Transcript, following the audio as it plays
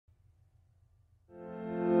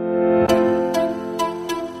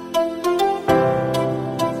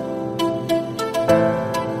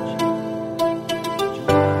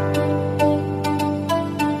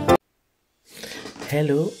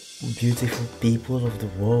beautiful people of the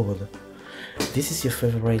world. This is your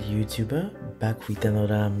favorite YouTuber back with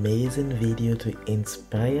another amazing video to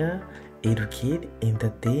inspire, educate,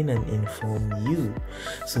 entertain and inform you.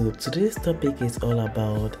 So today's topic is all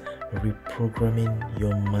about reprogramming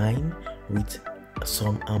your mind with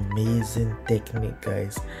some amazing technique,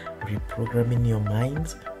 guys. Reprogramming your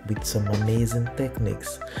minds with some amazing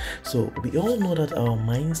techniques. So we all know that our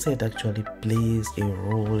mindset actually plays a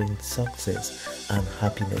role in success and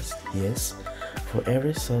happiness. Yes, for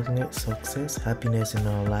every success, happiness in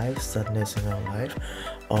our life, sadness in our life,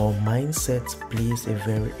 our mindset plays a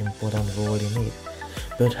very important role in it.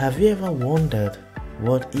 But have you ever wondered,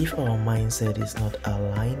 what if our mindset is not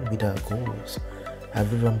aligned with our goals?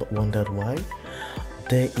 Have you ever wondered why?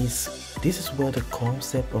 This is where the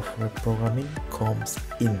concept of reprogramming comes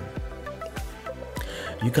in.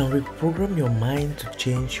 You can reprogram your mind to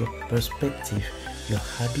change your perspective, your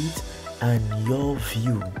habits, and your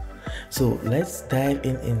view. So let's dive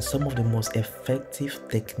in some of the most effective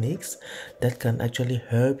techniques that can actually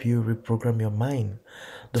help you reprogram your mind.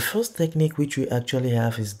 The first technique which we actually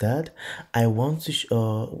have is that I want to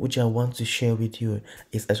share with you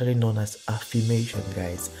is actually known as affirmation,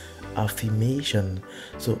 guys. Affirmation.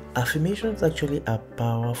 So affirmations actually are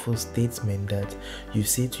powerful statement that you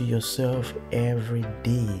say to yourself every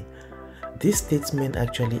day. These statements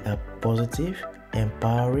actually are positive,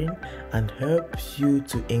 empowering, and helps you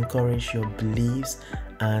to encourage your beliefs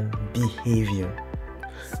and behavior.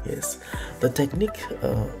 Yes, the technique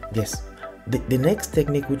the next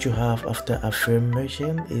technique which you have after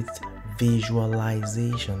affirmation is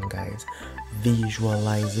visualization, guys.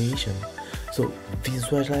 Visualization. So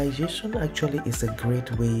visualization actually is a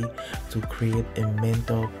great way to create a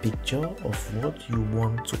mental picture of what you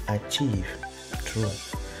want to achieve. True.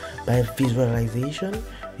 By visualization,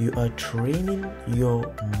 you are training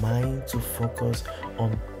your mind to focus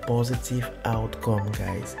on positive outcome,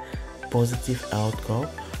 guys. Positive outcome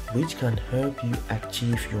which can help you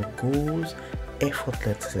achieve your goals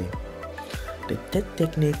effortlessly. The third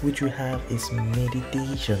technique which we have is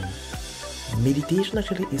meditation. Meditation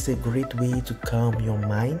actually is a great way to calm your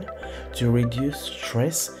mind, to reduce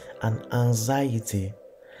stress and anxiety.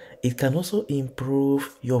 It can also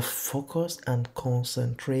improve your focus and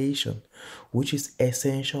concentration, which is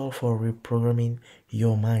essential for reprogramming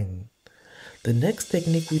your mind. The next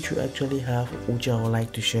technique which you actually have, which I would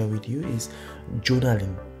like to share with you, is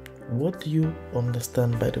journaling. What do you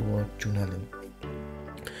understand by the word journaling?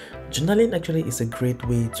 Journaling actually is a great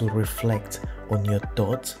way to reflect on your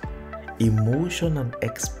thoughts, emotion and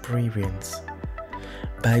experience.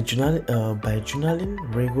 By journaling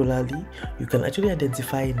regularly, you can actually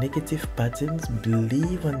identify negative patterns,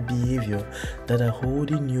 beliefs and behavior that are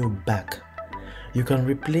holding you back. You can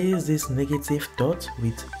replace these negative thoughts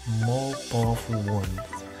with more powerful ones.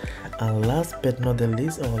 And last but not the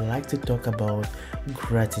least, I would like to talk about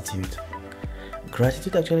gratitude.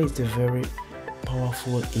 Gratitude actually is a very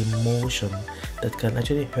powerful emotion that can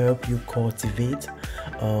actually help you cultivate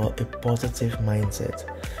a positive mindset.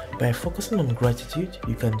 By focusing on gratitude,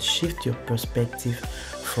 you can shift your perspective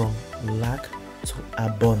from lack to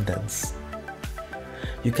abundance.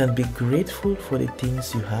 You can be grateful for the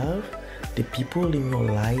things you have, the people in your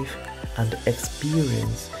life, and the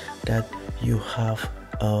experience that you have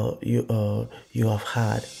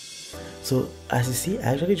had. So as you see,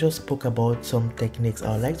 I actually just spoke about some techniques.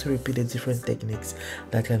 I would like to repeat the different techniques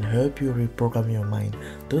that can help you reprogram your mind.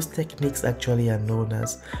 Those techniques actually are known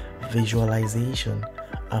as visualization,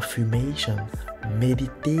 affirmation,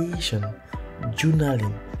 meditation,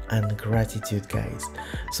 journaling and gratitude, guys.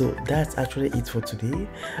 So that's actually it for today.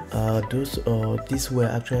 These were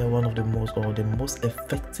actually one of the most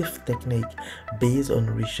effective technique based on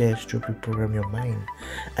research to reprogram your mind.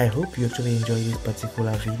 I hope you actually enjoyed this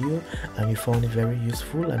particular video and you found it very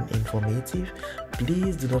useful and informative.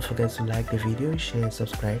 Please do not forget to like the video, share and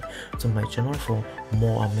subscribe to my channel for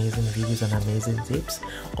more amazing videos and amazing tips.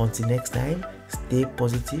 Until next time, stay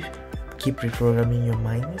positive, keep reprogramming your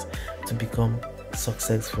minds to become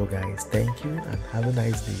successful, guys. Thank you and have a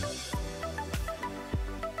nice day.